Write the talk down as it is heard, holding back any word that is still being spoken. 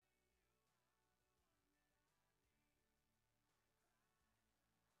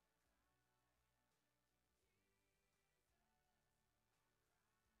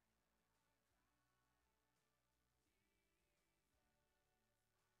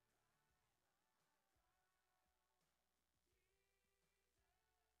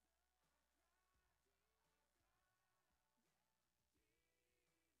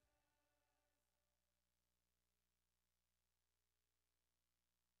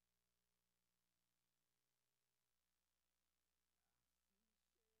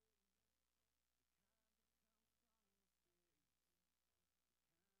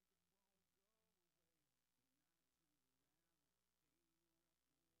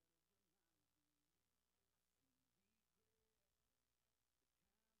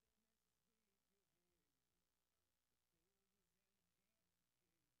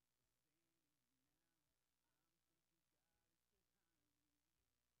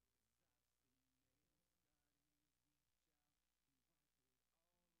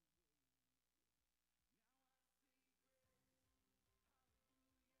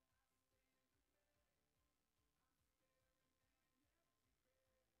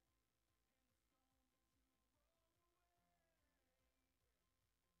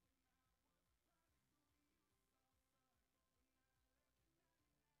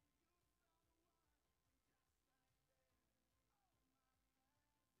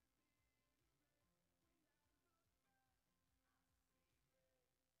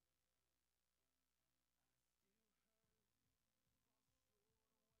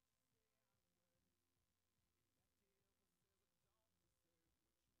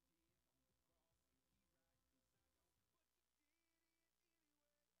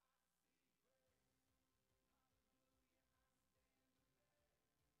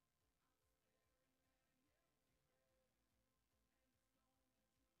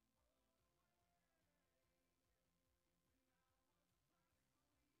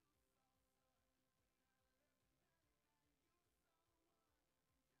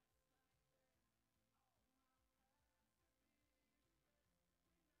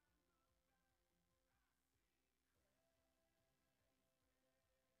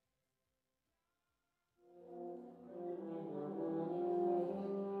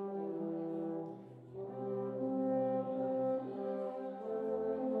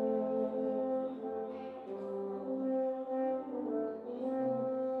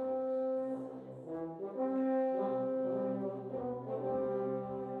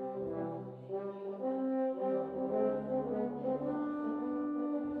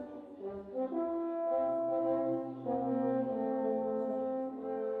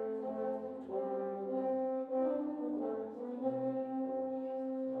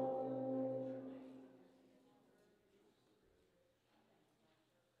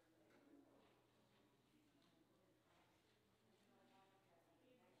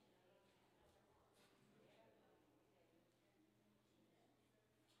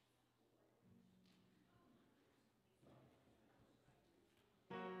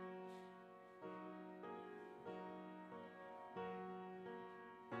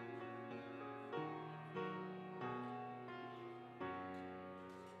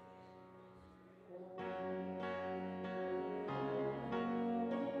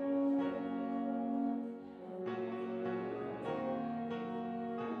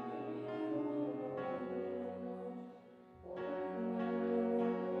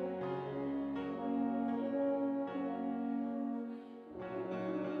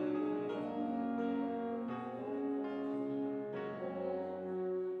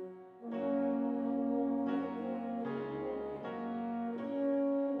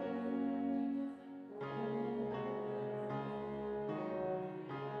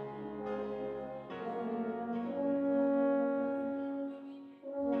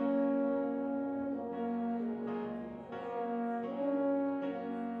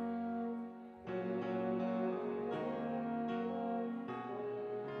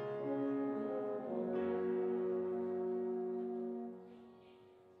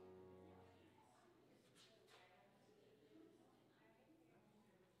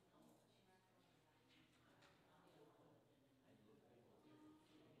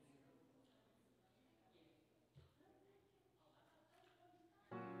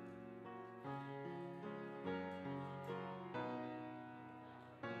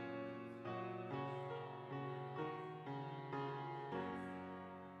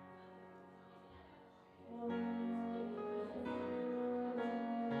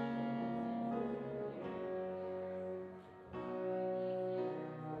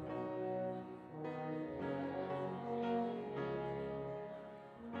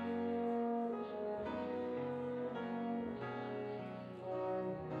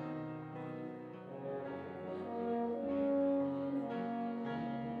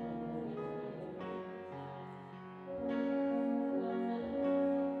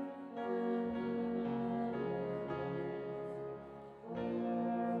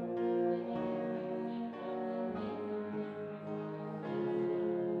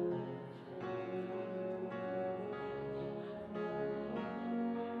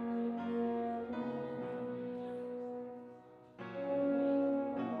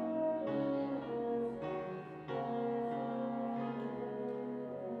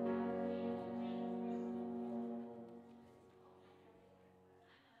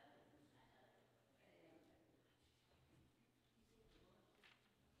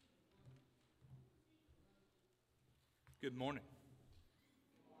Good morning.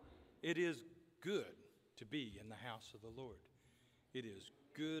 It is good to be in the house of the Lord. It is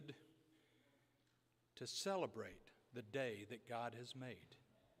good to celebrate the day that God has made.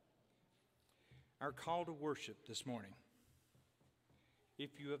 Our call to worship this morning,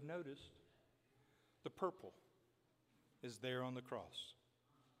 if you have noticed, the purple is there on the cross.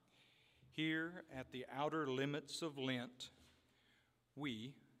 Here at the outer limits of Lent,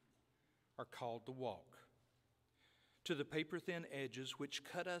 we are called to walk to the paper-thin edges which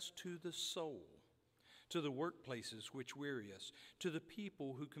cut us to the soul, to the workplaces which weary us, to the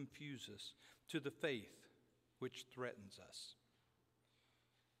people who confuse us, to the faith which threatens us.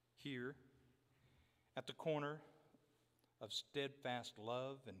 Here, at the corner of steadfast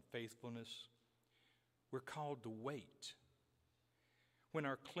love and faithfulness, we're called to wait. When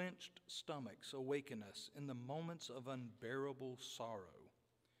our clenched stomachs awaken us in the moments of unbearable sorrow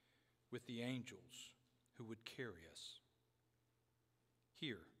with the angels who would carry us.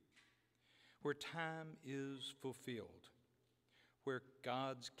 Here, where time is fulfilled, where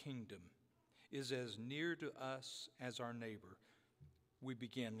God's kingdom is as near to us as our neighbor, we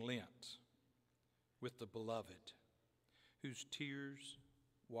begin Lent with the beloved, whose tears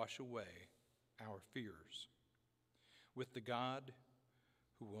wash away our fears, with the God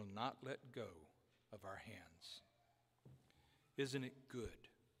who will not let go of our hands. Isn't it good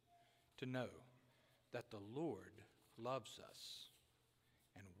to know that the Lord loves us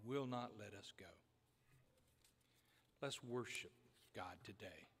and will not let us go? Let's worship God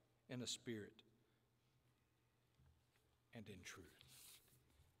today in a spirit and in truth.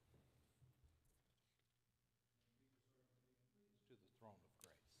 To the throne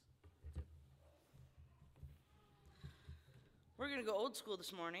of grace. We're going to go old school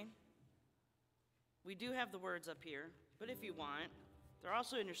this morning. We do have the words up here, but if you want, they're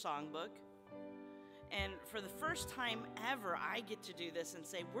also in your songbook. And for the first time ever, I get to do this and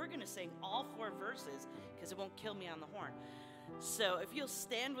say, we're going to sing all 4 verses because it won't kill me on the horn. So if you'll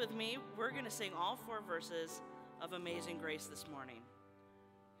stand with me, we're going to sing all 4 verses of Amazing Grace this morning.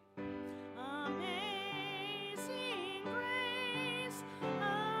 Amazing grace,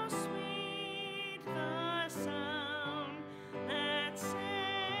 how sweet the sound that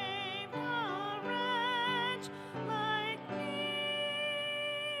saved a wretch like me.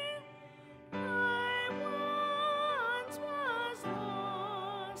 I once was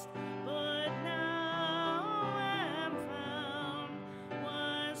lost, but now am found,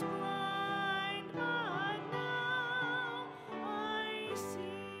 was blind, but now I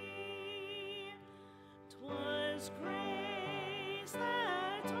see. 'Twas grace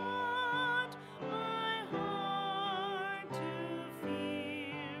that taught my heart to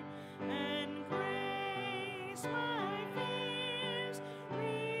fear, and grace my fears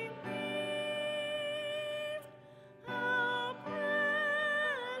relieved. How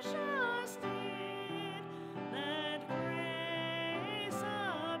precious did that grace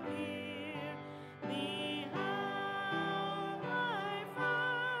appear, the hour I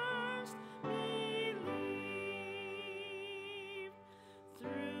first believed.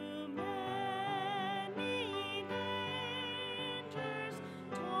 Through many dangers,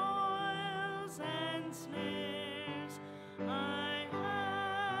 toils, and snares, I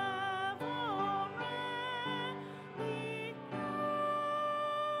have already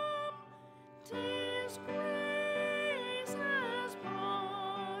come. 'Tis grace has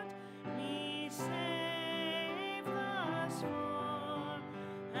brought me safe thus far,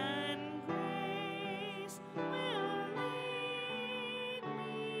 and grace will lead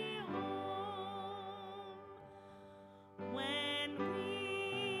me home. When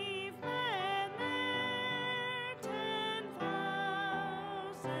we've been there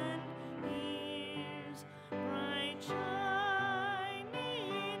 10,000 years, bright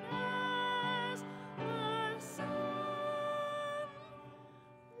shining as the sun,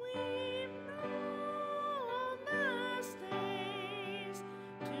 we've known the days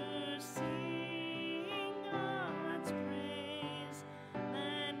to sing God's praise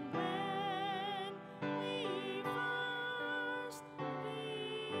than when we first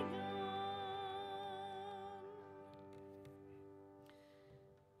begun.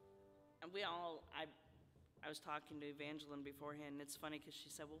 And I was talking to Evangeline beforehand, and it's funny because she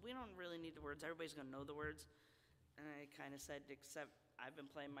said, well, we don't really need the words. Everybody's going to know the words. And I kind of said, except I've been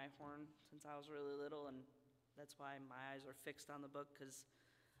playing my horn since I was really little, and that's why my eyes are fixed on the book, because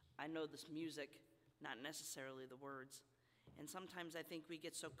I know this music, not necessarily the words. And sometimes I think we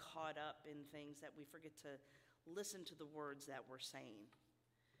get so caught up in things that we forget to listen to the words that we're saying.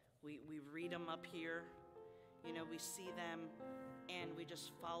 We read them up here, we see them, and we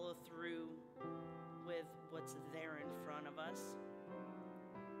just follow through with what's there in front of us,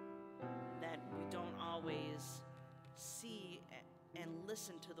 that we don't always see and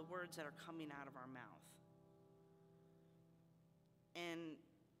listen to the words that are coming out of our mouth. And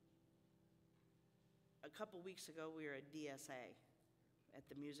a couple weeks ago, we were at DSA at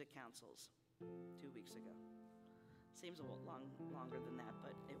the music councils. 2 weeks ago. Seems a little longer than that,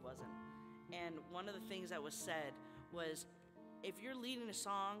 but it wasn't. And one of the things that was said was, if you're leading a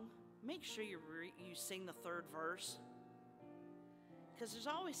song, make sure you sing the third verse, because there's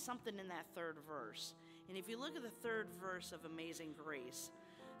always something in that third verse. And if you look at the third verse of Amazing Grace,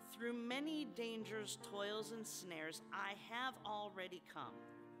 through many dangers, toils, and snares, I have already come.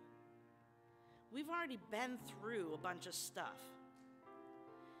 We've already been through a bunch of stuff.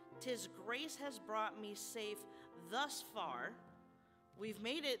 'Tis grace has brought me safe thus far. We've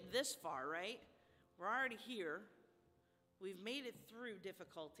made it this far, right? We're already here. We've made it through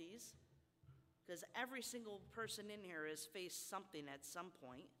difficulties, because every single person in here has faced something at some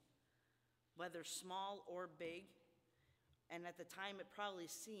point, whether small or big. And at the time, it probably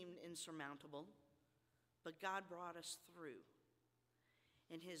seemed insurmountable, but God brought us through.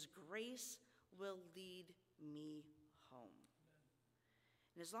 And His grace will lead me home.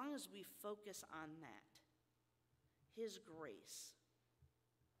 And as long as we focus on that, His grace,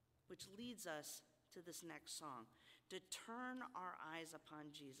 which leads us to this next song, to turn our eyes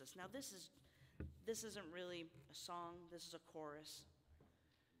upon Jesus. Now this isn't really a song, this is a chorus.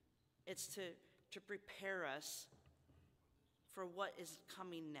 It's to prepare us for what is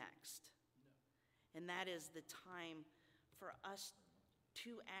coming next. And that is the time for us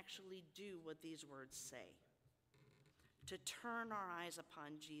to actually do what these words say. To turn our eyes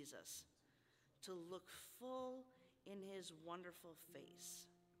upon Jesus, to look full in His wonderful face,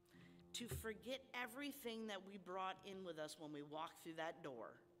 to forget everything that we brought in with us when we walked through that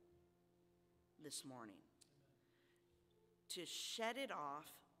door this morning, to shed it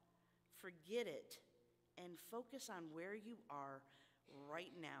off, forget it, and focus on where you are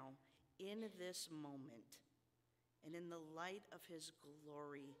right now in this moment and in the light of His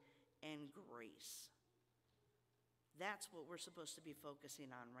glory and grace. That's what we're supposed to be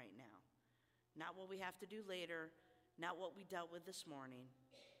focusing on right now. Not what we have to do later, not what we dealt with this morning,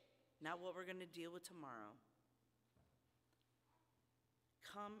 not what we're going to deal with tomorrow.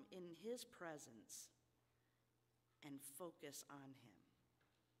 Come in His presence and focus on Him.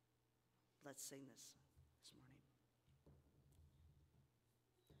 Let's sing this morning.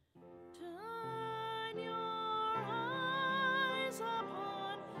 Turn your eyes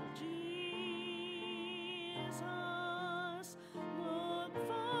upon Jesus. Look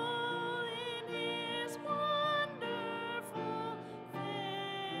full in His wonderful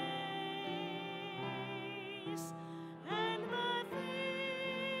face, and the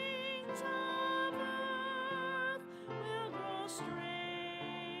things of earth will grow strangely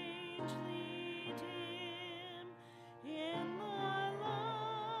dim in the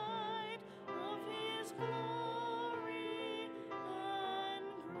light of His glory and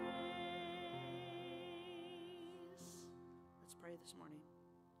grace. Let's pray this morning.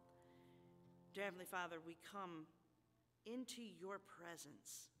 Dear Heavenly Father, we come into your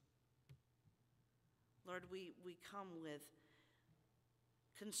presence. Lord, we come with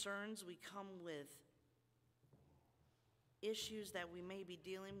concerns, we come with issues that we may be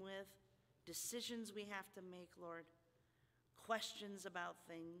dealing with, decisions we have to make, Lord, questions about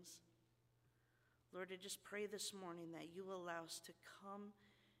things. Lord, I just pray this morning that you will allow us to come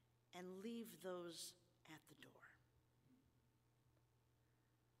and leave those at the door.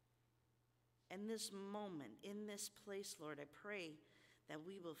 In this moment, in this place, Lord, I pray that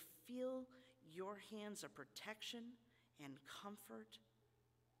we will feel your hands of protection and comfort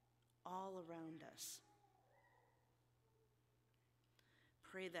all around us.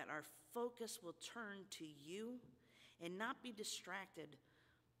 Pray that our focus will turn to you and not be distracted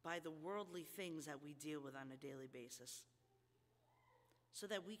by the worldly things that we deal with on a daily basis, so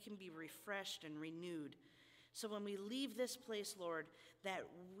that we can be refreshed and renewed. So when we leave this place, Lord, that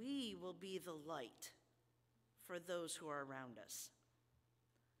we will be the light for those who are around us.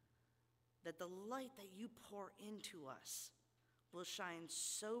 That the light that you pour into us will shine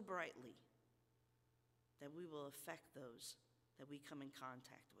so brightly that we will affect those that we come in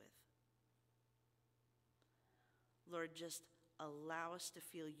contact with. Lord, just allow us to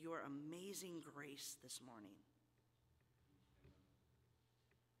feel your amazing grace this morning.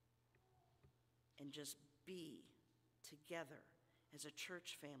 And just be together as a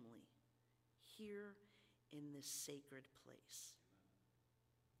church family here in this sacred place.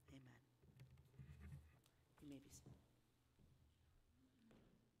 Amen. You may be seated.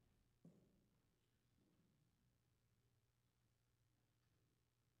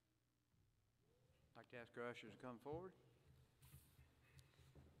 like to ask our ushers to come forward.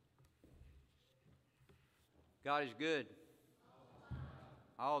 God is good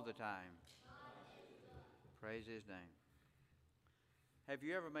all the time. Praise His name. Have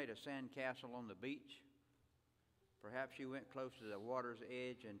you ever made a sand castle on the beach? Perhaps you went close to the water's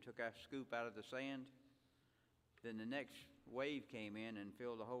edge and took a scoop out of the sand. Then the next wave came in and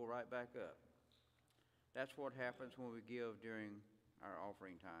filled the hole right back up. That's what happens when we give during our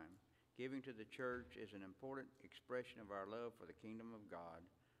offering time. Giving to the church is an important expression of our love for the kingdom of God.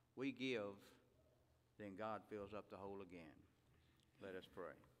 We give, then God fills up the hole again. Let us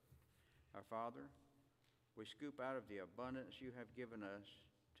pray. Our Father, we scoop out of the abundance you have given us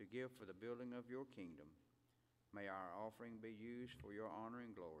to give for the building of your kingdom. May our offering be used for your honor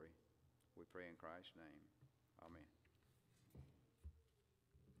and glory. We pray in Christ's name. Amen.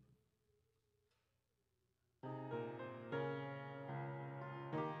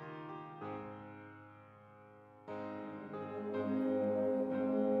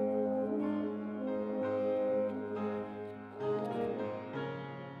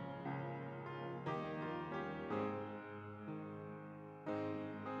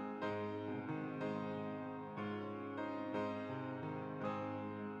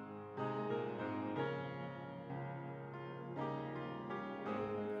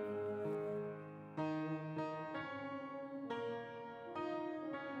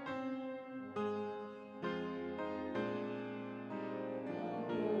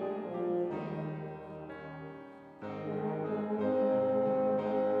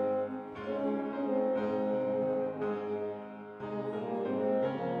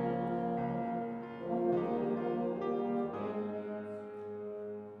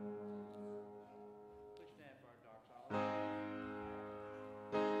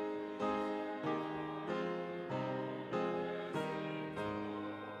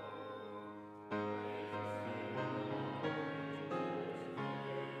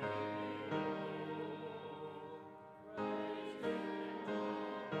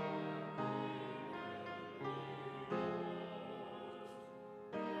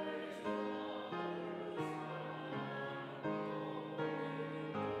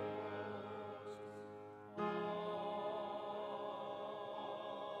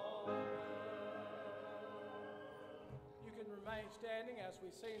 Remain standing as we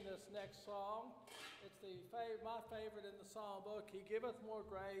sing this next song. It's my favorite in the psalm book. He giveth more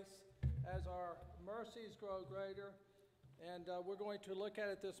grace as our mercies grow greater. And we're going to look at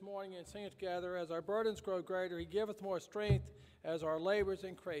it this morning and sing it together. As our burdens grow greater, He giveth more strength as our labors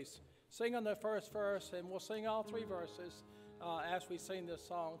increase. Sing on the first verse, and we'll sing all three verses as we sing this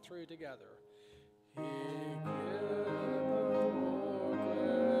song through together. He giveth more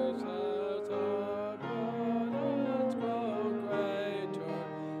grace as our burdens grow greater.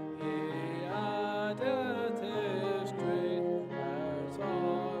 He addeth His strength as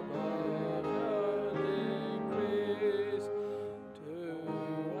our burdens increase. To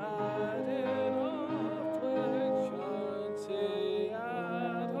add in afflictions, He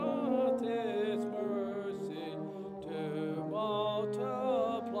addeth His mercy. To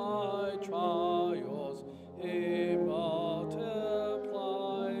multiply trials, He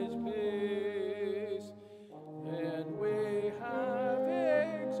multiplies peace. And we have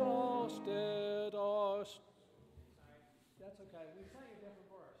exhausted our... That's okay. We sang a different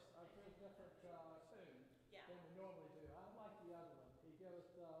verse. I played a different tune than we normally do. I like the other one. He giveth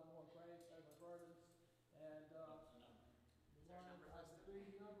more grace over burdens. And the one I would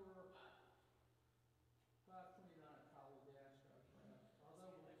read number 529 probably the Astro.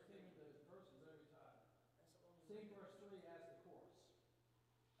 Although we're singing the verses every time. Sing verse 3 as the chorus.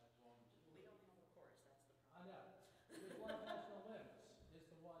 We don't have a chorus, that's the I know. His love has no limits is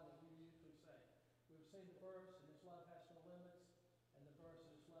the one that we usually say. We've seen the verse, and His love has no limits, and the verse,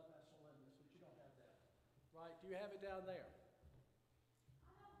 His love has no limits, but you don't have that. Right? Do you have it down there?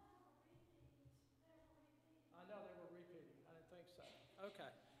 I know they were repeating. I didn't think so. Okay.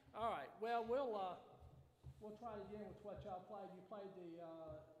 All right. Well, we'll try it again with what y'all played. You played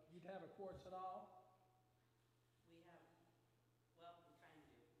you'd have a chorus at all? We have, well, we kind of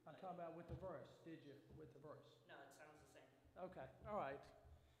do. I'm talking about with the verse. Did you with the verse? No, it sounds the same. Okay, all right.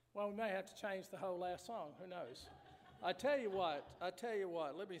 Well, we may have to change the whole last song. Who knows? I tell you what.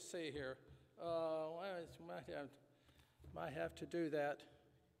 Let me see here. Might have to do that.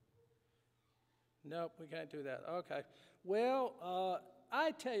 Nope, we can't do that. Okay. Well,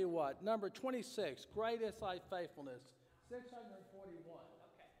 I tell you what. Number 26. Great is Thy faithfulness. 641.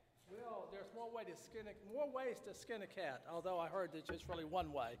 Okay. Well, there's more ways to skin a cat, although I heard there's just really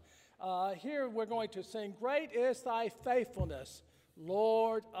one way. Here we're going to sing, Great is Thy faithfulness,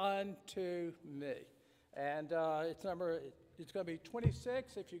 Lord, unto me. And it's going to be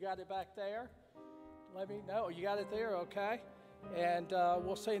 26 if you got it back there. Let me know. You got it there, okay? And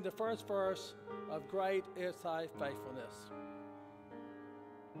we'll sing the first verse of Great is Thy Faithfulness.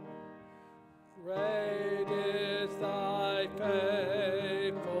 Great is Thy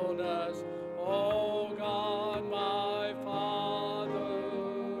faithfulness, O God, my Father.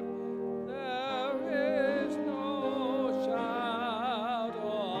 There is no shadow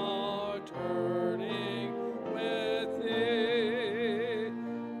of turning with Thee.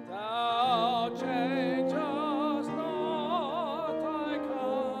 Thou changest not, Thy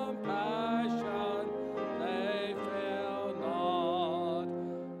compassion, they fail not.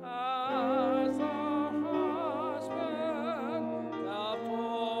 As the husband, Thou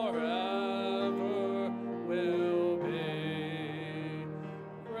forever will be.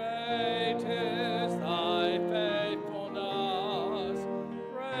 Great is Thy faithfulness.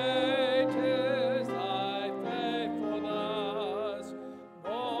 Great is Thy faithfulness.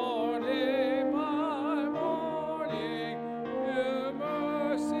 Morning by morning, new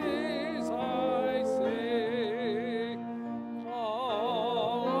mercies I see.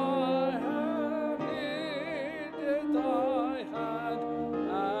 All I have needed, Thy hand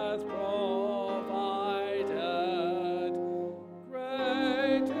hath provided.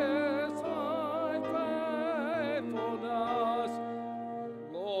 Great is Thy faithfulness,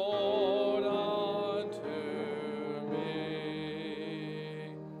 Lord, unto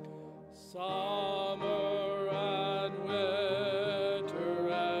me. Summer and winter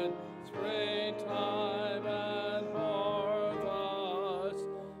and springtime and harvest,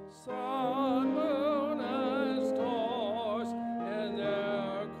 sun, moon, and stars in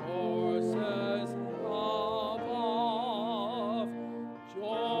their courses above,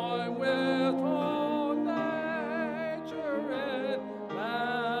 join with all nature in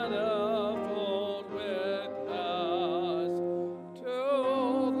manifold witness to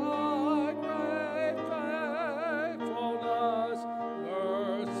Thy great faithfulness,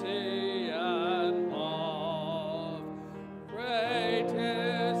 mercy, and love. Great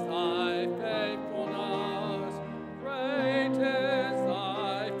is Thy faithfulness. Great is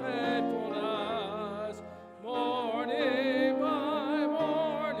Thy faithfulness. Morning by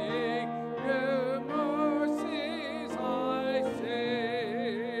morning, new mercies I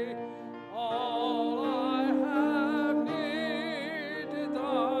see. All I have needed,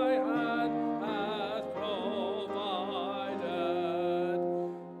 Thy hand hath provided.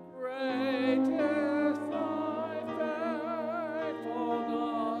 Great is Thy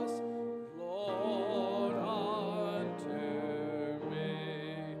faithfulness, Lord, unto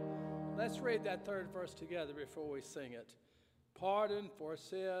me. Let's read that third verse together before we sing it. Pardon for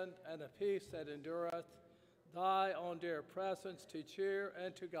sin and a peace that endureth, Thy own dear presence to cheer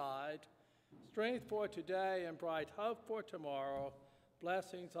and to guide, strength for today and bright hope for tomorrow,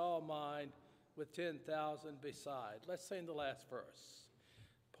 blessings all mine with 10,000 beside. Let's sing the last verse.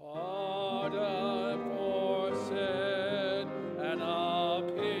 Pardon for sin and a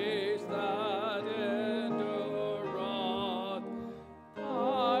peace that endureth,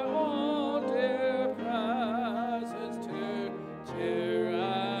 Thy own dear presence to cheer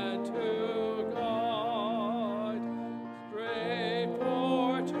and to guide, strength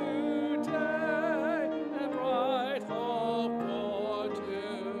for today and bright hope for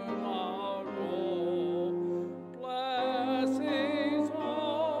tomorrow, blessings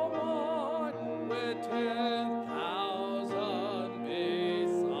all mine with 10,000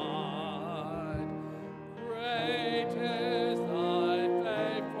 beside. Great is Thy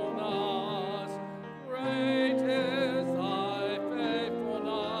faithfulness. Great is Thy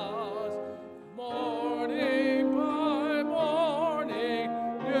faithfulness. Morning by morning,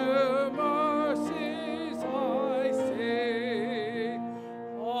 new mercies I see.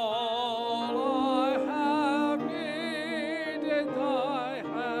 All I have needed, Thy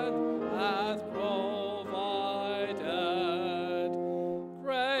hand hath provided.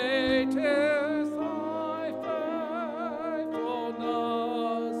 Great is Thy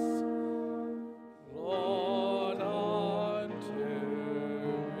faithfulness, Lord, unto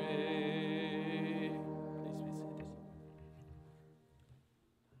me.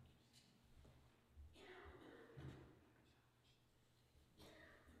 Please be seated.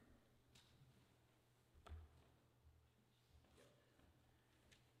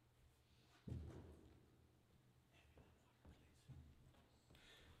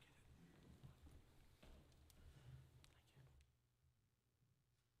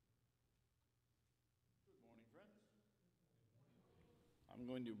 I'm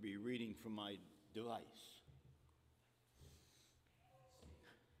going to be reading from my device.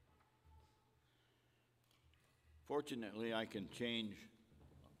 Fortunately, I can change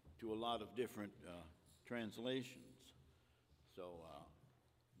to a lot of different translations. So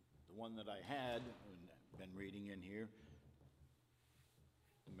the one that I had, been reading in here,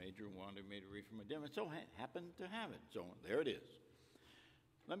 the major wanted me to read from a dim, and so happened to have it. So there it is.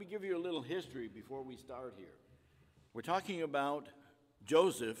 Let me give you a little history before we start here. We're talking about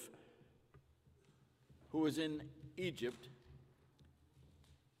Joseph, who was in Egypt.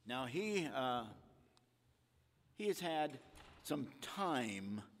 Now he has had some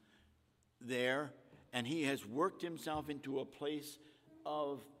time there, and he has worked himself into a place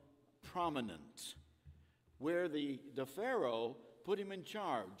of prominence, where the Pharaoh put him in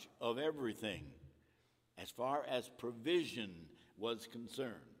charge of everything as far as provision was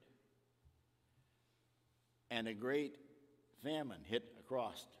concerned. And a great famine hit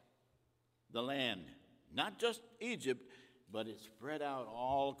across the land, not just Egypt, but it spread out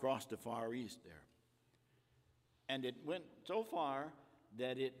all across the Far East there. And it went so far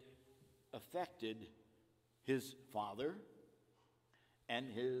that it affected his father and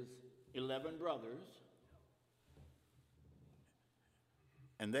his 11 brothers.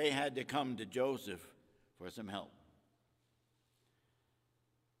 And they had to come to Joseph for some help.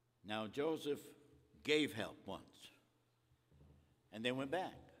 Now, Joseph gave help once, and they went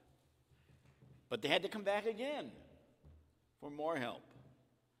back. But they had to come back again for more help.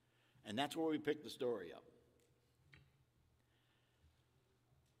 And that's where we pick the story up.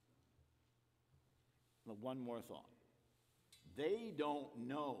 But one more thought. They don't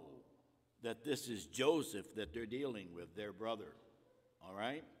know that this is Joseph that they're dealing with, their brother. All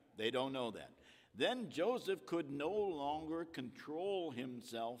right? They don't know that. Then Joseph could no longer control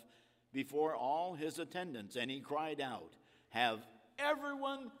himself before all his attendants, and he cried out, "Have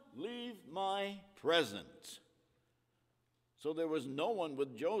everyone leave my presence." So there was no one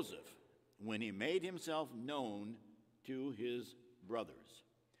with Joseph when he made himself known to his brothers.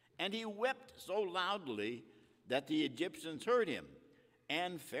 And he wept so loudly that the Egyptians heard him,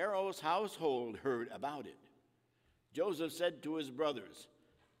 and Pharaoh's household heard about it. Joseph said to his brothers,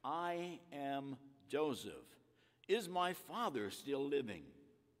 "I am Joseph. Is my father still living?"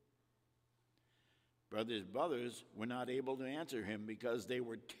 His brothers were not able to answer him because they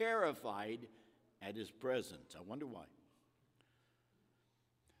were terrified at his presence. I wonder why.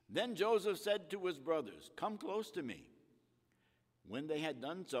 Then Joseph said to his brothers, "Come close to me." When they had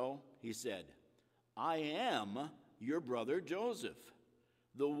done so, he said, "I am your brother Joseph,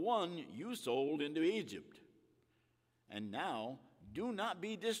 the one you sold into Egypt. And now do not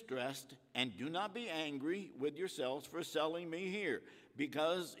be distressed and do not be angry with yourselves for selling me here,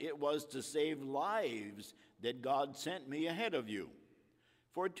 because it was to save lives that God sent me ahead of you.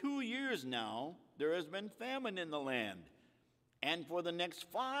 For 2 years now there has been famine in the land, and for the next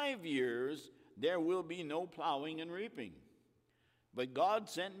 5 years there will be no plowing and reaping. But God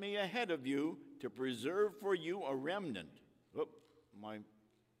sent me ahead of you to preserve for you a remnant." Oh, my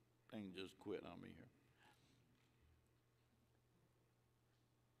thing just quit on me here.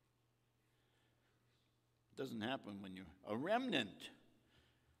 It doesn't happen when you're a remnant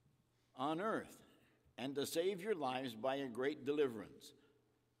on earth, and to save your lives by a great deliverance.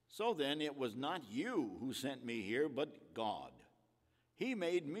 So then it was not you who sent me here, but God. He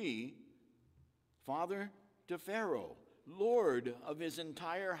made me father to Pharaoh, lord of his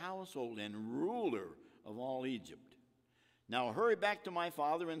entire household, and ruler of all Egypt. Now hurry back to my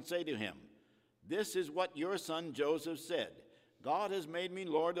father and say to him, 'This is what your son Joseph said. God has made me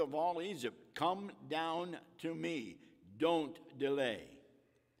lord of all Egypt. Come down to me. Don't delay.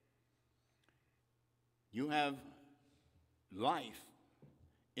 You have life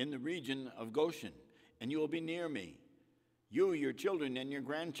in the region of Goshen, and you will be near me. You, your children, and your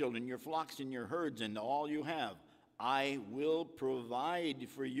grandchildren, your flocks and your herds, and all you have. I will provide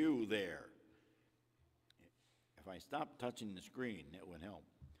for you there.'" If I stop touching the screen, that would help.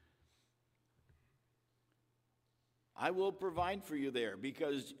 "I will provide for you there,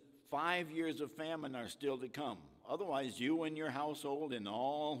 because 5 years of famine are still to come. Otherwise, you and your household and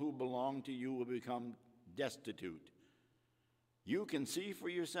all who belong to you will become destitute. You can see for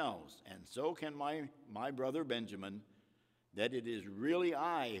yourselves, and so can my brother Benjamin, that it is really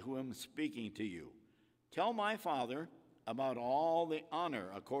I who am speaking to you. Tell my father about all the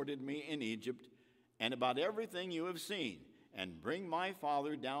honor accorded me in Egypt, and about everything you have seen, and bring my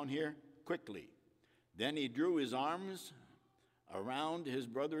father down here quickly." Then he drew his arms around his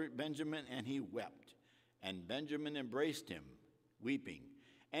brother Benjamin, and he wept. And Benjamin embraced him, weeping.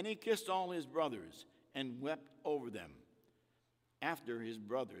 And he kissed all his brothers and wept over them, after his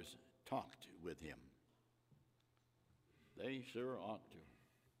brothers talked with him. They sure ought to.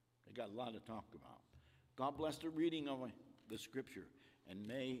 They got a lot to talk about. God bless the reading of the Scripture, and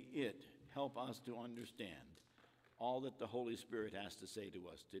may it help us to understand all that the Holy Spirit has to say to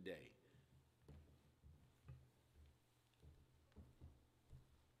us today.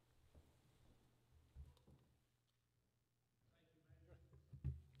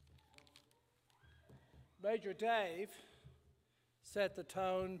 Major Dave set the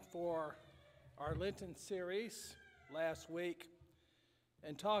tone for our Lenten series last week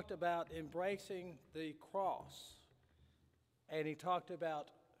and talked about embracing the cross. And he talked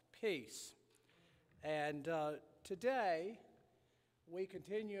about peace. And today, we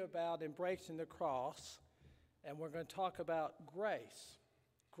continue about embracing the cross, and we're going to talk about grace.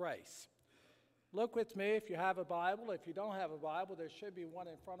 Grace. Look with me if you have a Bible. If you don't have a Bible, there should be one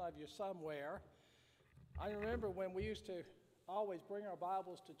in front of you somewhere. I remember when we used to always bring our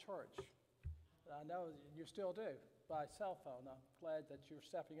Bibles to church. I know you still do, by cell phone. I'm glad that you're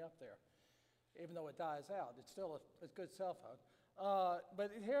stepping up there. Even though it dies out, it's still a good cell phone.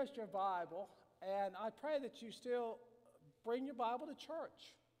 But here's your Bible, and I pray that you still bring your Bible to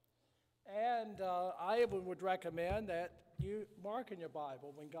church. And I would recommend that you mark in your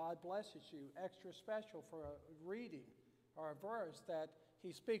Bible when God blesses you, extra special for a reading or a verse that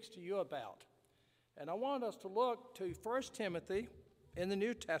he speaks to you about. And I want us to look to 1 Timothy in the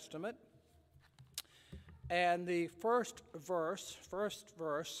New Testament, and the first verse,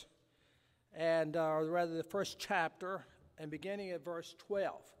 and or rather the first chapter, and beginning at verse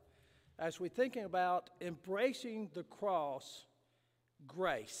 12, as we're thinking about embracing the cross,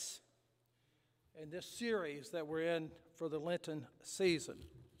 grace, in this series that we're in for the Lenten season.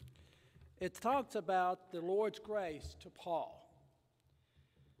 It talks about the Lord's grace to Paul.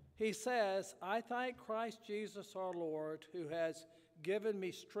 He says, I thank Christ Jesus our Lord, who has given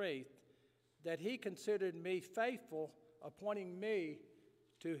me strength, that he considered me faithful, appointing me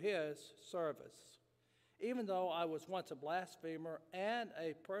to his service. Even though I was once a blasphemer and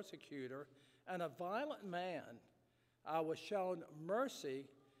a persecutor and a violent man, I was shown mercy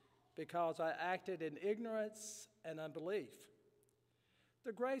because I acted in ignorance and unbelief.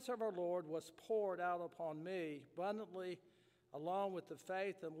 The grace of our Lord was poured out upon me abundantly, along with the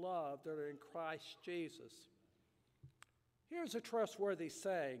faith and love that are in Christ Jesus. Here's a trustworthy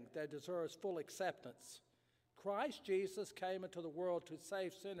saying that deserves full acceptance. Christ Jesus came into the world to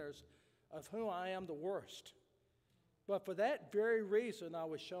save sinners, of whom I am the worst. But for that very reason I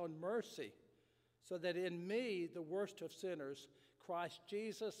was shown mercy, so that in me, the worst of sinners, Christ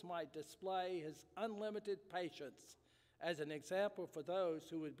Jesus might display his unlimited patience as an example for those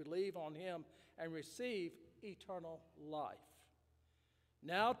who would believe on him and receive eternal life.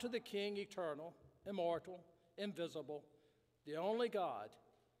 Now to the King, eternal, immortal, invisible, the only God,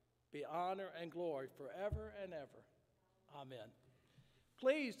 be honor and glory forever and ever. Amen.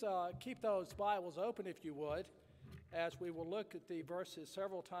 Please keep those Bibles open if you would, as we will look at the verses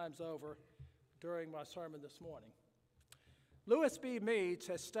several times over during my sermon this morning. Lewis B. Meads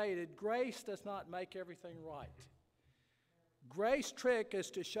has stated, grace does not make everything right. Grace's trick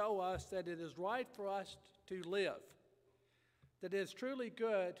is to show us that it is right for us to live, that it is truly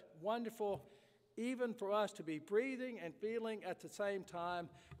good, wonderful, even for us to be breathing and feeling at the same time,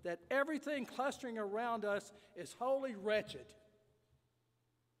 that everything clustering around us is wholly wretched.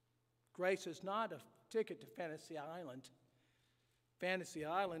 Grace is not a ticket to Fantasy Island. Fantasy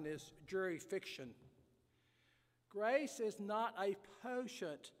Island is jury fiction. Grace is not a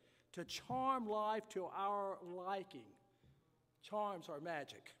potion to charm life to our liking. Charms are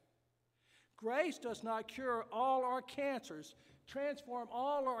magic. Grace does not cure all our cancers, transform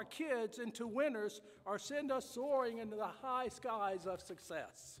all our kids into winners, or send us soaring into the high skies of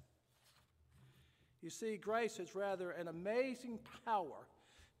success. You see, grace is rather an amazing power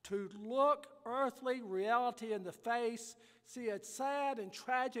to look earthly reality in the face, see its sad and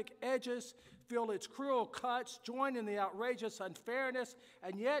tragic edges, feel its cruel cuts, join in the outrageous unfairness,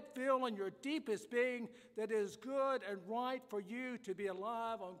 and yet feel in your deepest being that it is good and right for you to be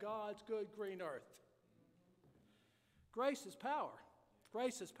alive on God's good green earth. Grace is power.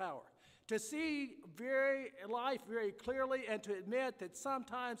 Grace is power. To see life very clearly and to admit that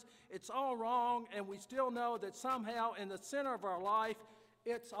sometimes it's all wrong and we still know that somehow in the center of our life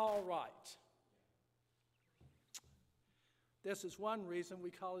it's all right. This is one reason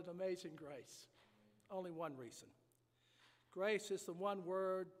we call it amazing grace. Only one reason. Grace is the one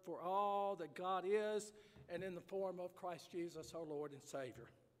word for all that God is, and in the form of Christ Jesus, our Lord and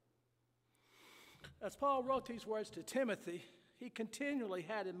Savior. As Paul wrote these words to Timothy, he continually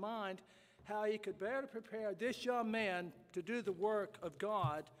had in mind how he could better prepare this young man to do the work of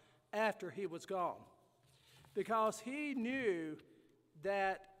God after he was gone. Because he knew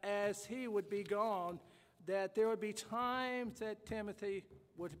that as he would be gone, that there would be times that Timothy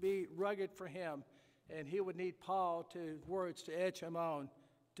would be rugged for him, and he would need Paul to words to edge him on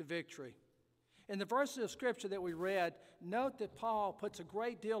to victory. In the verses of Scripture that we read, note that Paul puts a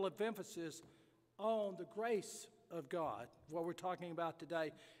great deal of emphasis on the grace of God, what we're talking about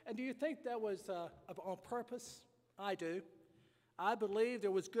today. And do you think that was on purpose? I do. I believe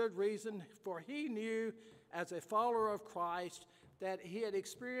there was good reason, for he knew as a follower of Christ that he had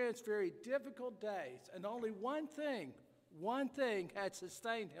experienced very difficult days, and only one thing had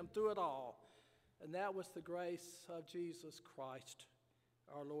sustained him through it all, and that was the grace of Jesus Christ,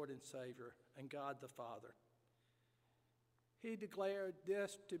 our Lord and Savior, and God the Father. He declared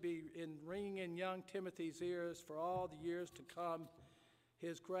this to be ringing in young Timothy's ears for all the years to come.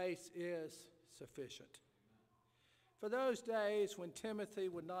 His grace is sufficient. For those days when Timothy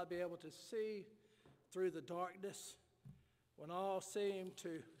would not be able to see through the darkness, when all seemed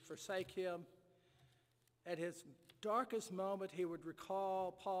to forsake him, at his darkest moment he would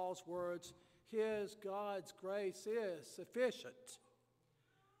recall Paul's words, God's grace is sufficient.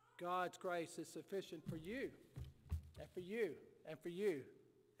 God's grace is sufficient for you, and for you, and for you,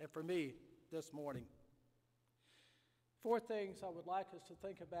 and for me this morning. 4 things I would like us to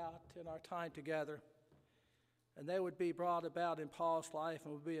think about in our time together, and they would be brought about in Paul's life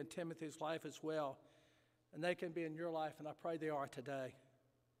and would be in Timothy's life as well, and they can be in your life, and I pray they are today.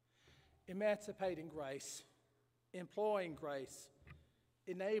 Emancipating grace, employing grace,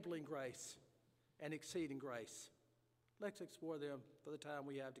 enabling grace, and exceeding grace. Let's explore them for the time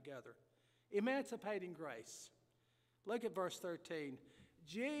we have together. Emancipating grace. Look at verse 13.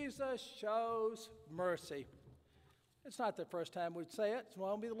 Jesus shows mercy. It's not the first time we'd say it. It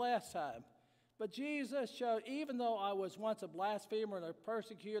won't be the last time. But Jesus showed, even though I was once a blasphemer and a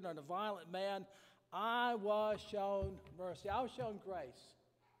persecutor and a violent man, I was shown mercy. I was shown grace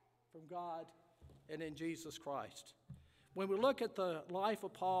from God and in Jesus Christ. When we look at the life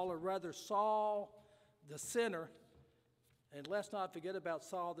of Paul, or rather Saul the sinner, and let's not forget about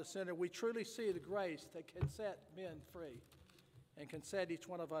Saul the sinner, we truly see the grace that can set men free and can set each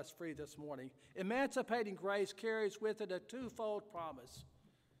one of us free this morning. Emancipating grace carries with it a twofold promise.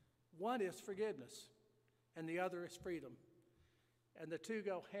 One is forgiveness, and the other is freedom. And the two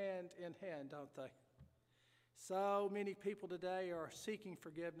go hand in hand, don't they? So many people today are seeking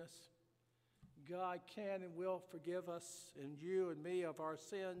forgiveness. God can and will forgive us and you and me of our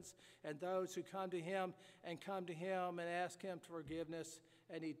sins, and those who come to him and ask him for forgiveness,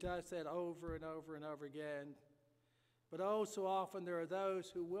 and he does that over and over and over again. But oh, so often there are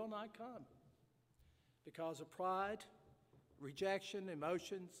those who will not come because of pride, rejection,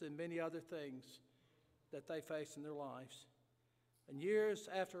 emotions, and many other things that they face in their lives. And years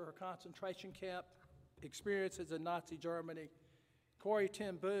after her concentration camp experiences in Nazi Germany, Corrie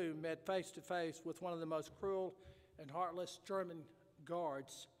ten Boom met face-to-face with one of the most cruel and heartless German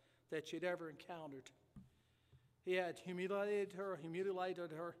guards that she'd ever encountered. He had humiliated her,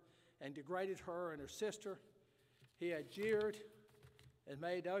 and degraded her and her sister. He had jeered and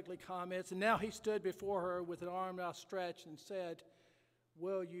made ugly comments, and now he stood before her with an arm outstretched and said,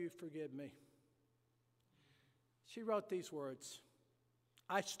 "Will you forgive me?" She wrote these words,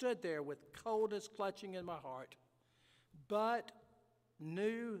 "I stood there with coldness clutching in my heart, but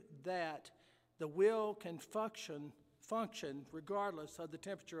knew that the will can function regardless of the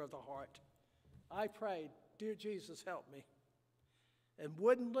temperature of the heart. I prayed, 'Dear Jesus, help me.' And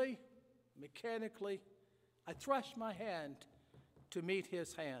woodenly, mechanically, I thrust my hand to meet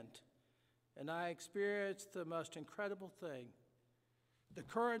his hand, and I experienced the most incredible thing. The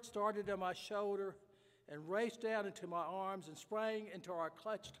current started in my shoulder and raced down into my arms and sprang into our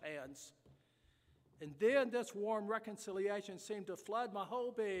clutched hands. And then this warm reconciliation seemed to flood my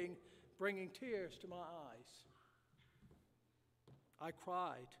whole being, bringing tears to my eyes. I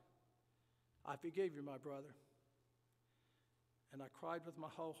cried, 'I forgive you, my brother.' And I cried with my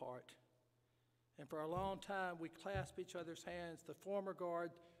whole heart. And for a long time, we clasped each other's hands, the former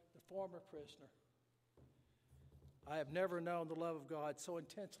guard, the former prisoner. I have never known the love of God so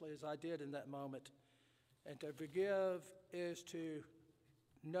intensely as I did in that moment. And to forgive is to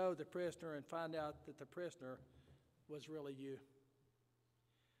know the prisoner and find out that the prisoner was really you.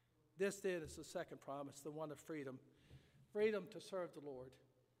 This then is the second promise, the one of freedom. Freedom to serve the Lord.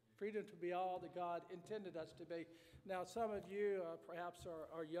 Freedom to be all that God intended us to be. Now, some of you perhaps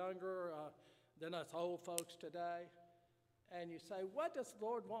are younger than us old folks today, and you say, "What does the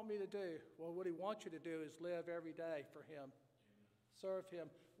Lord want me to do?" Well, what he wants you to do is live every day for him. Serve him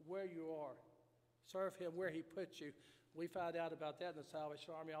where you are. Serve him where he puts you. We find out about that in the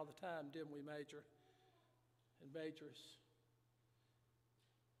Salvation Army all the time, didn't we, Major and Majors?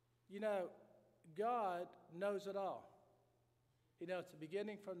 You know, God knows it all. He knows the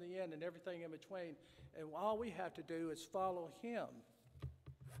beginning from the end and everything in between. And all we have to do is follow him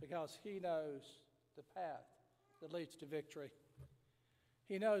because he knows the path that leads to victory.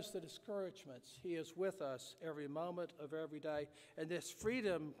 He knows the discouragements. He is with us every moment of every day. And this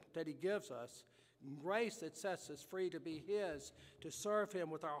freedom that he gives us, grace that sets us free to be his, to serve him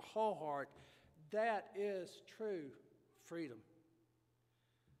with our whole heart, that is true freedom.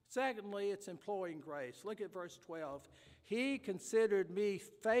 Secondly, it's employing grace. Look at verse 12. He considered me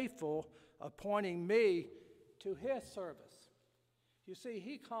faithful, appointing me to his service. You see,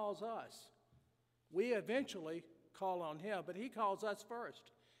 he calls us. We eventually call on him, but he calls us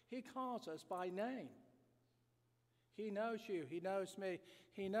first. He calls us by name. He knows you. He knows me.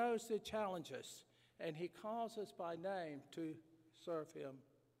 He knows the challenges, and he calls us by name to serve him.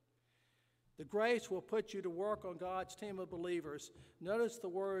 The grace will put you to work on God's team of believers. Notice the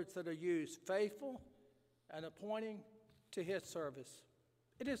words that are used, faithful and appointing to his service.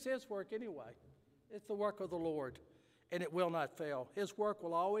 It is his work anyway. It's the work of the Lord, and it will not fail. His work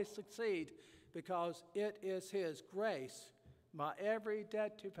will always succeed because it is his grace, my every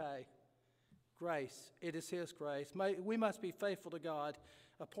debt to pay. Grace, it is his grace. We must be faithful to God.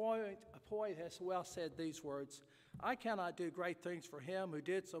 A poet has well said these words, I cannot do great things for him who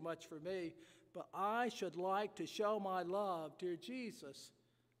did so much for me, but I should like to show my love, dear Jesus,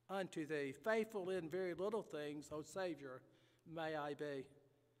 unto thee. Faithful in very little things, O Savior, may I be.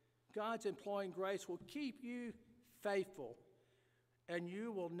 God's employing grace will keep you faithful, and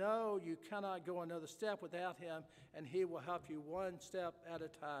you will know you cannot go another step without him, and he will help you one step at a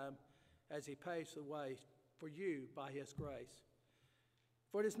time as he paves the way for you by his grace.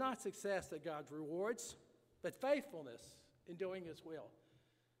 For it is not success that God rewards, but faithfulness in doing his will.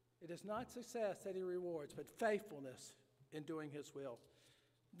 It is not success that he rewards, but faithfulness in doing his will.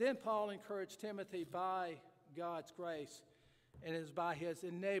 Then Paul encouraged Timothy by God's grace, and it is by his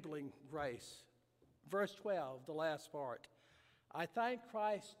enabling grace. Verse 12, the last part. I thank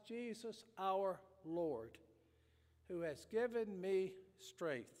Christ Jesus our Lord, who has given me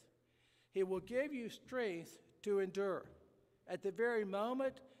strength. He will give you strength to endure. At the very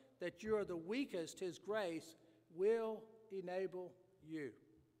moment that you are the weakest, his grace will enable you.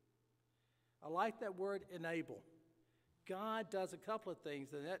 I like that word, enable. God does a couple of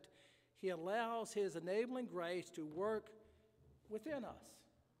things in it. He allows his enabling grace to work within us.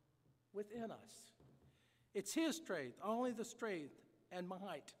 Within us. It's his strength, only the strength and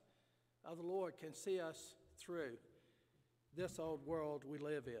might of the Lord can see us through this old world we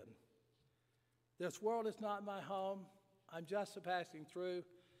live in. This world is not my home. I'm just a passing through.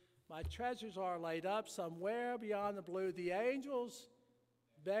 My treasures are laid up somewhere beyond the blue. The angels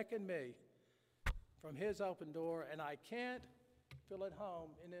beckon me from his open door, and I can't feel at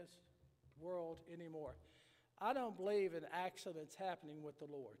home in this world anymore. I don't believe in accidents happening with the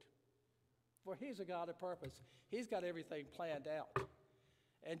Lord, for he's a God of purpose. He's got everything planned out.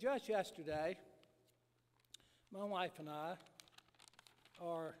 And just yesterday, my wife and I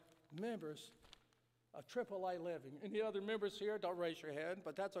are members of AAA Living. Any other members here? Don't raise your hand,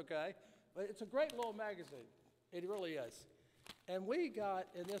 but that's okay. But it's a great little magazine. It really is. And we got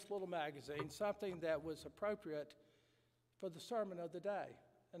in this little magazine something that was appropriate for the sermon of the day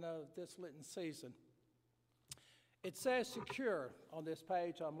and of this Lenten season. It says secure on this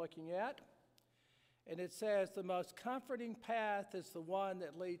page I'm looking at. And it says the most comforting path is the one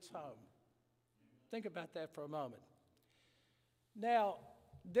that leads home. Think about that for a moment. Now,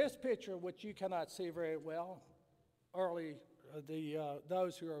 this picture, which you cannot see very well,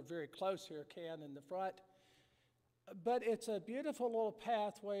 those who are very close here can in the front, but it's a beautiful little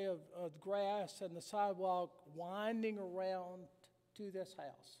pathway of grass and the sidewalk winding around to this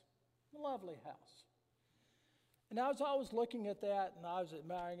house, a lovely house. And I was always looking at that and I was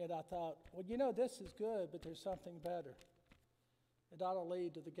admiring it. I thought, well, you know, this is good, but there's something better. It ought to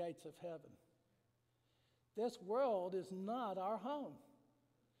lead to the gates of heaven. This world is not our home.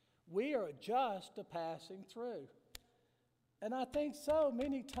 We are just a passing through. And I think so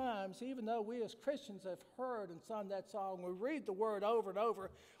many times, even though we as Christians have heard and sung that song, we read the word over and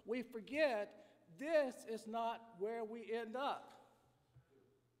over, we forget this is not where we end up.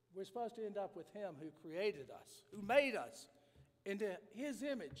 We're supposed to end up with him who created us, who made us into his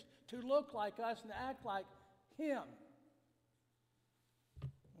image, to look like us and act like him.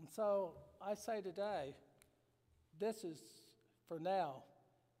 And so I say today, this is for now,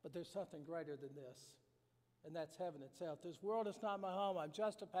 but there's something greater than this, and that's heaven itself. This world is not my home. I'm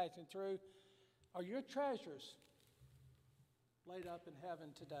just a passing through. Are your treasures laid up in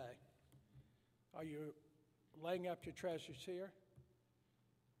heaven today? Are you laying up your treasures here?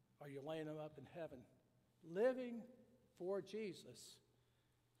 or you're laying them up in heaven. Living for Jesus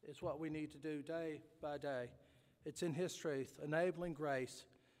is what we need to do day by day. It's in His strength, enabling grace.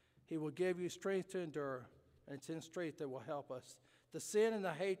 He will give you strength to endure, and it's in strength that will help us. The sin and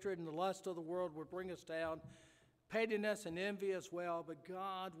the hatred and the lust of the world will bring us down, pettiness and envy as well, but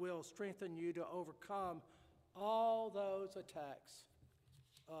God will strengthen you to overcome all those attacks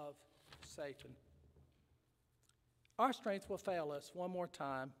of Satan. Our strength will fail us one more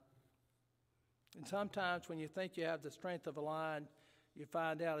time. And sometimes when you think you have the strength of a lion, you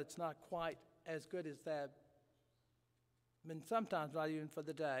find out it's not quite as good as that. I mean, sometimes not even for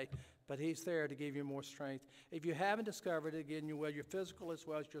the day, but He's there to give you more strength. If you haven't discovered it, again, you will, your physical as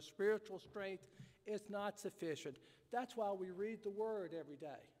well as your spiritual strength is not sufficient. That's why we read the Word every day.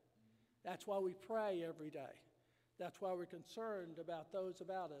 That's why we pray every day. That's why we're concerned about those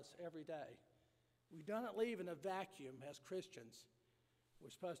about us every day. We don't leave in a vacuum as Christians. We're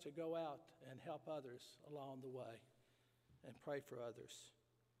supposed to go out and help others along the way and pray for others.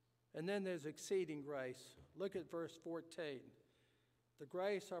 And then there's exceeding grace. Look at verse 14. The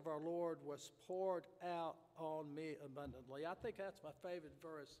grace of our Lord was poured out on me abundantly. I think that's my favorite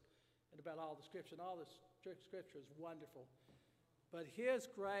verse in about all the Scripture. And all the Scripture is wonderful. But His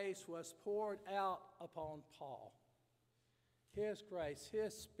grace was poured out upon Paul. His grace,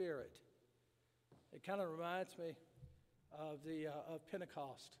 His Spirit. It kind of reminds me of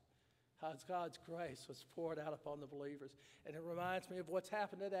Pentecost, how God's grace was poured out upon the believers. And it reminds me of what's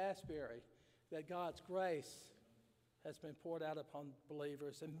happened at Asbury, that God's grace has been poured out upon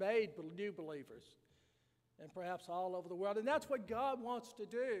believers and made new believers, and perhaps all over the world. And that's what God wants to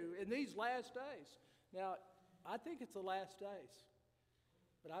do in these last days. Now, I think it's the last days,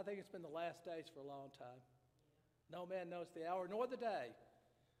 but I think it's been the last days for a long time. No man knows the hour nor the day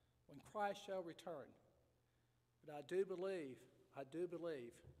when Christ shall return. But I do believe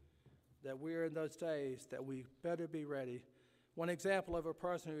that we're in those days that we better be ready. One example of a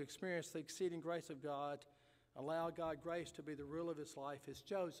person who experienced the exceeding grace of God, allowed God grace to be the rule of his life, is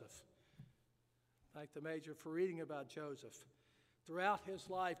Joseph. Thank the Major for reading about Joseph. Throughout his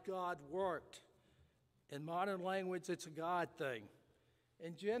life, God worked. In modern language, it's a God thing.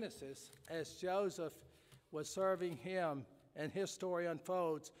 In Genesis, as Joseph was serving Him and his story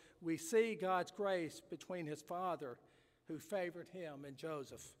unfolds, we see God's grace between his father, who favored him, and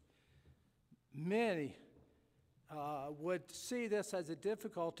Joseph. Many would see this as a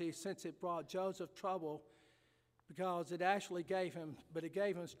difficulty since it brought Joseph trouble, because it actually gave him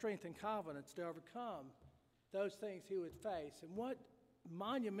strength and confidence to overcome those things he would face. And what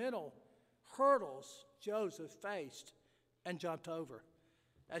monumental hurdles Joseph faced and jumped over.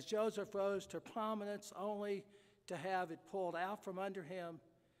 As Joseph rose to prominence only to have it pulled out from under him,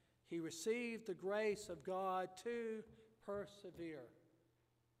 he received the grace of God to persevere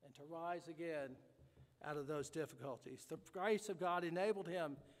and to rise again out of those difficulties. The grace of God enabled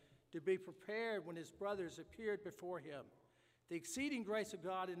him to be prepared when his brothers appeared before him. The exceeding grace of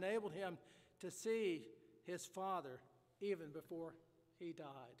God enabled him to see his father even before he died.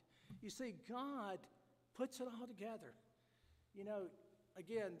 You see, God puts it all together. You know,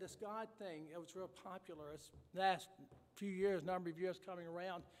 again, this God thing, it was real popular this last few years, number of years coming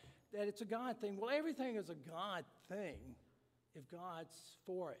around, that it's a God thing. Well, everything is a God thing if God's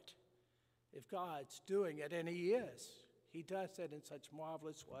for it, if God's doing it, and He is. He does that in such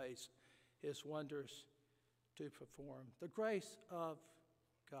marvelous ways, His wonders to perform. The grace of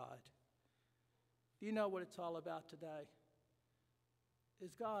God. Do you know what it's all about today?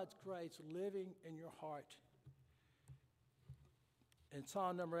 Is God's grace living in your heart? In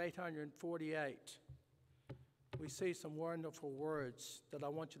Psalm number 848, we see some wonderful words that I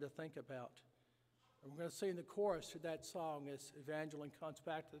want you to think about. And we're going to sing the chorus to that song as Evangeline comes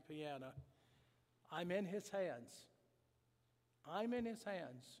back to the piano. I'm in His hands. I'm in His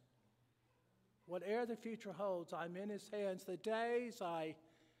hands. Whatever the future holds, I'm in His hands. The days I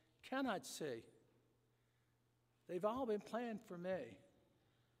cannot see, they've all been planned for me.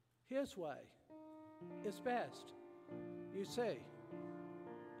 His way is best. You see,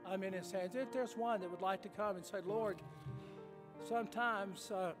 I'm in His hands. If there's one that would like to come and say, Lord,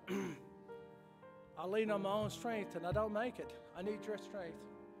 sometimes I lean on my own strength and I don't make it. I need your strength.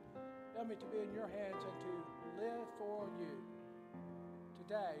 Help me to be in your hands and to live for you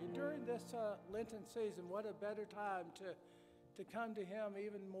today. And during this Lenten season, what a better time to come to Him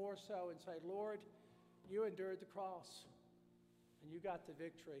even more so and say, Lord, you endured the cross and you got the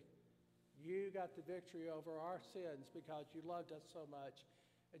victory. You got the victory over our sins because you loved us so much,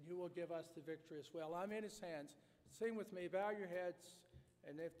 and you will give us the victory as well. I'm in His hands. Sing with me, bow your heads,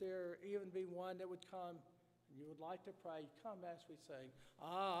 and if there even be one that would come and you would like to pray, come as we sing,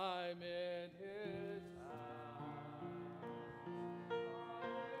 I'm in his house.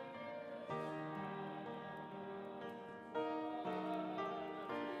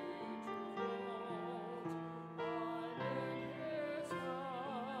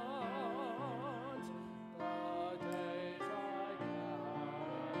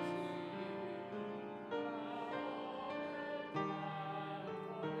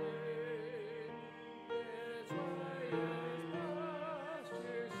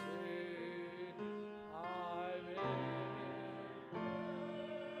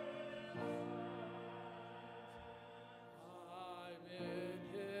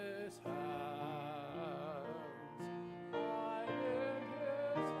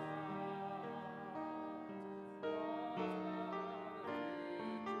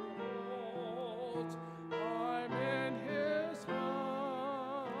 I'm in his hands.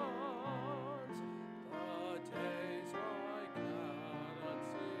 The days I cannot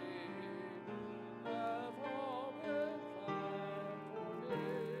see have all been planned for me.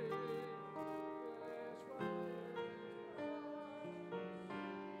 His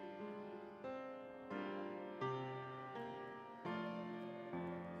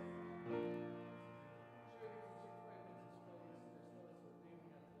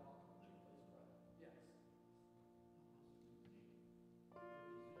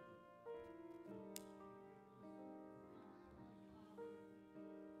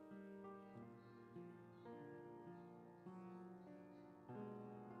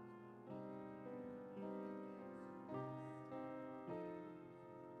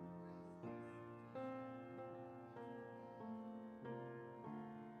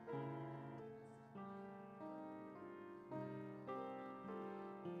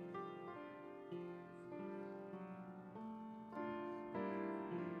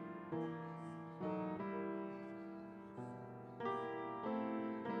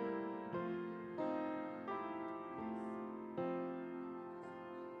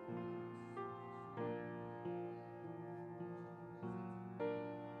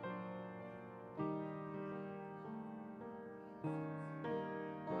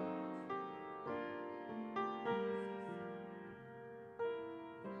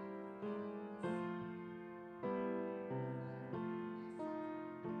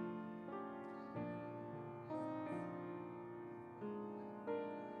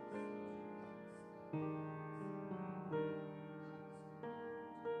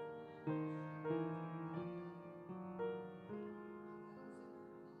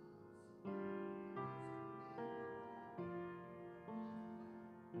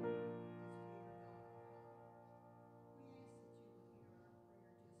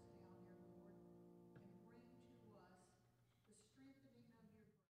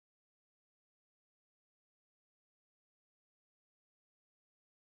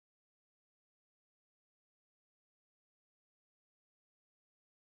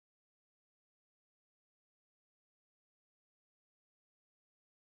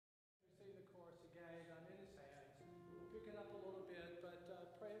sing the chorus again. I'm in his hands. We'll pick it up a little bit, but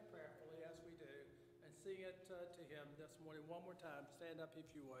pray it prayerfully as we do, and sing it to him this morning one more time. Stand up if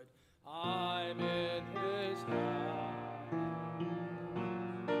you would. I'm in his hands.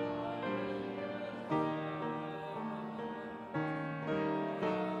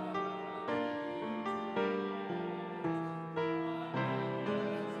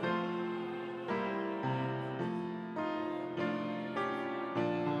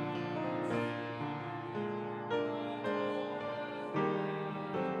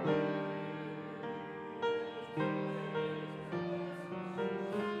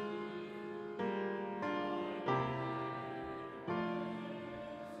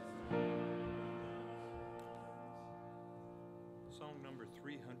 Song number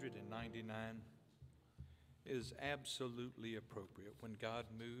 399 is absolutely appropriate when God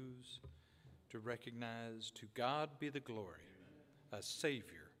moves to recognize, to God be the glory, a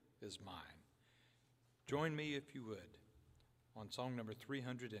Savior is mine. Join me, if you would, on song number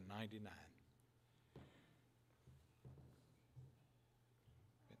 399.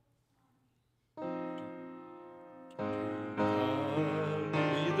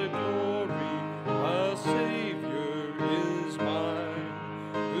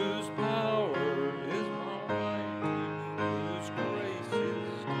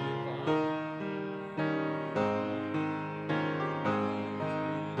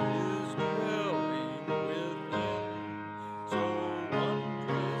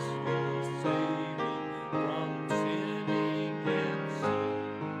 His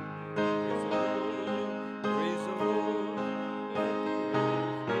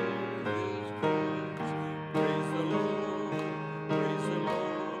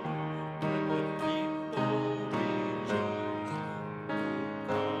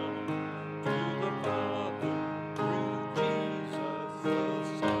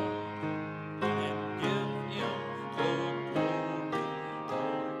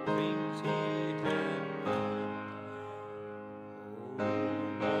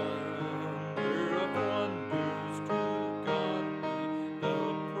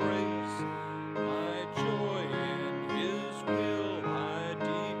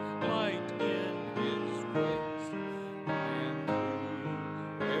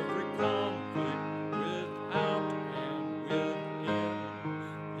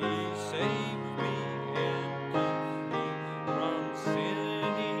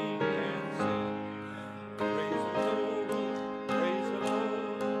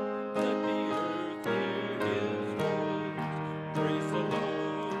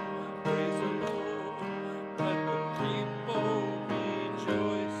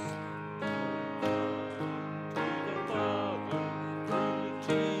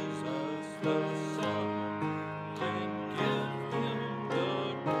the Son, and give him the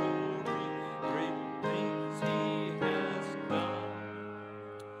glory, great things he has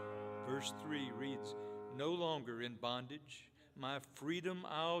done. Verse 3 reads, "No longer in bondage, my freedom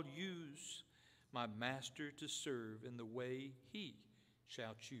I'll use, my master to serve in the way he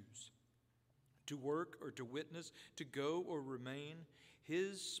shall choose. To work or to witness, to go or remain,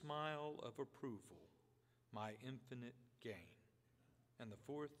 his smile of approval, my infinite gain." And the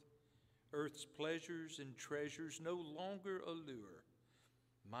fourth, "Earth's pleasures and treasures no longer allure,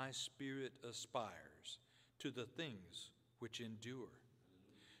 my spirit aspires to the things which endure.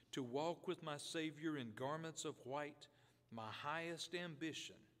 To walk with my Savior in garments of white, my highest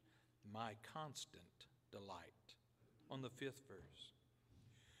ambition, my constant delight." On the fifth verse,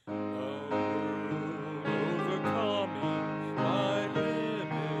 "A world overcoming my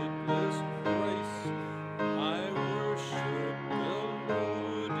limitless grace, I worship the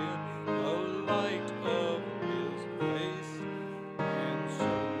Lord in the light of his face, and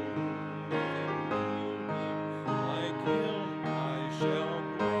so like him I shall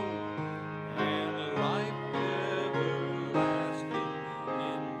grow, and life everlasting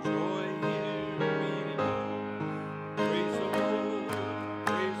enjoy here below. Praise the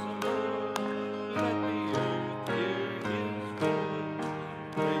Lord, let the earth hear his voice.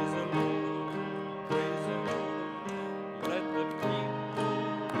 Praise the Lord, let the people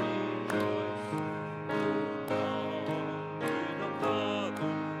rejoice. Oh, come to the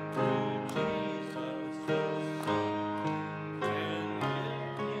Father through Jesus the Son, and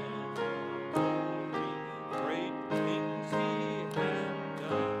give him glory, great things he hath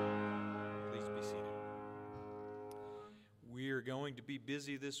done. Please be seated. We are going to be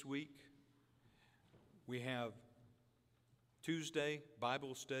busy this week. We have Tuesday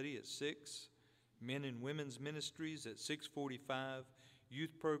Bible study at 6, men and women's ministries at 6:45,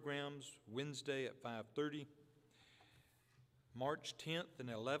 youth programs Wednesday at 5:30. March 10th and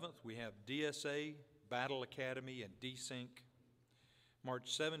 11th, we have DSA, Battle Academy, and DSync. March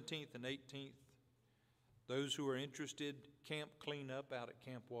 17th and 18th, those who are interested, camp cleanup out at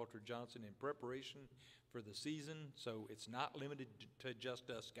Camp Walter Johnson in preparation for the season, so it's not limited to just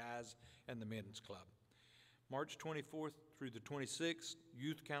us guys and the men's club. March 24th through the 26th,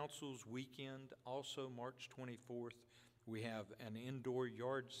 Youth Council's weekend. Also March 24th, we have an indoor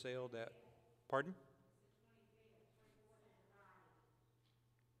yard sale that, pardon?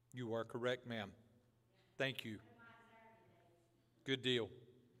 You are correct, ma'am. Thank you. Good deal.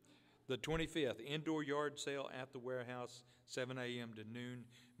 The 25th, indoor yard sale at the warehouse, 7 a.m. to noon.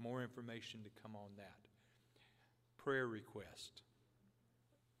 More information to come on that. Prayer request.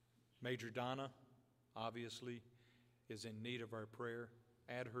 Major Donna, obviously, is in need of our prayer.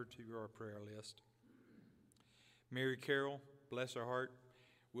 Add her to your prayer list. Mary Carroll, bless her heart,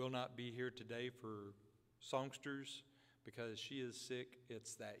 will not be here today for songsters because she is sick.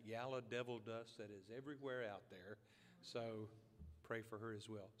 It's that yellow devil dust that is everywhere out there. So pray for her as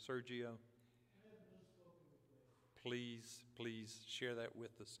well. Sergio, please share that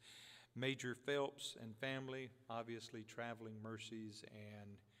with us. Major Phelps and family, obviously traveling mercies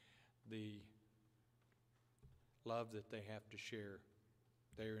and the love that they have to share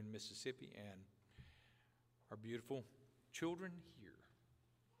there in Mississippi, and our beautiful children here.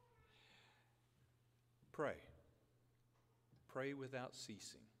 Pray. Pray without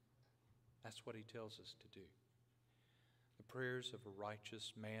ceasing. That's what he tells us to do. The prayers of a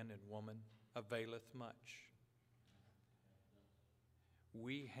righteous man and woman availeth much.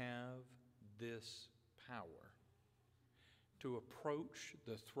 We have this power to approach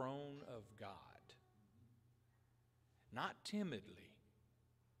the throne of God, not timidly,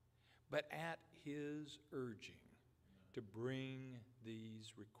 but at his urging to bring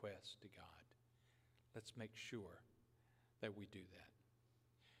these requests to God. Let's make sure that we do that.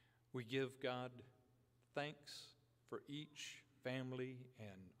 We give God thanks for each family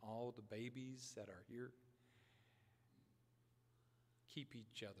and all the babies that are here. Keep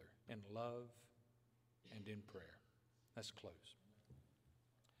each other in love and in prayer. Let's close.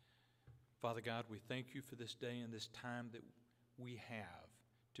 Father God, we thank you for this day and this time that we have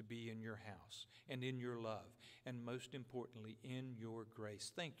to be in your house and in your love, and most importantly, in your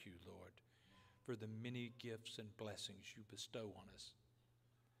grace. Thank you, Lord, for the many gifts and blessings you bestow on us.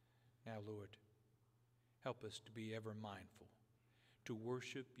 Now, Lord, help us to be ever mindful, to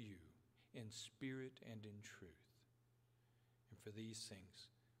worship you in spirit and in truth. And for these things,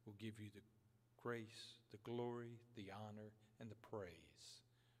 we'll give you the grace, the glory, the honor, and the praise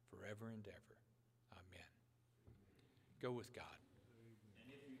forever and ever. Amen. Go with God. And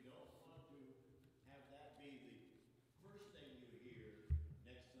if you don't want to have that be the first thing you hear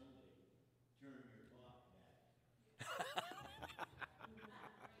next Sunday,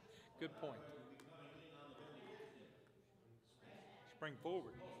 point? Spring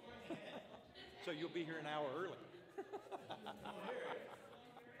forward. So you'll be here an hour early.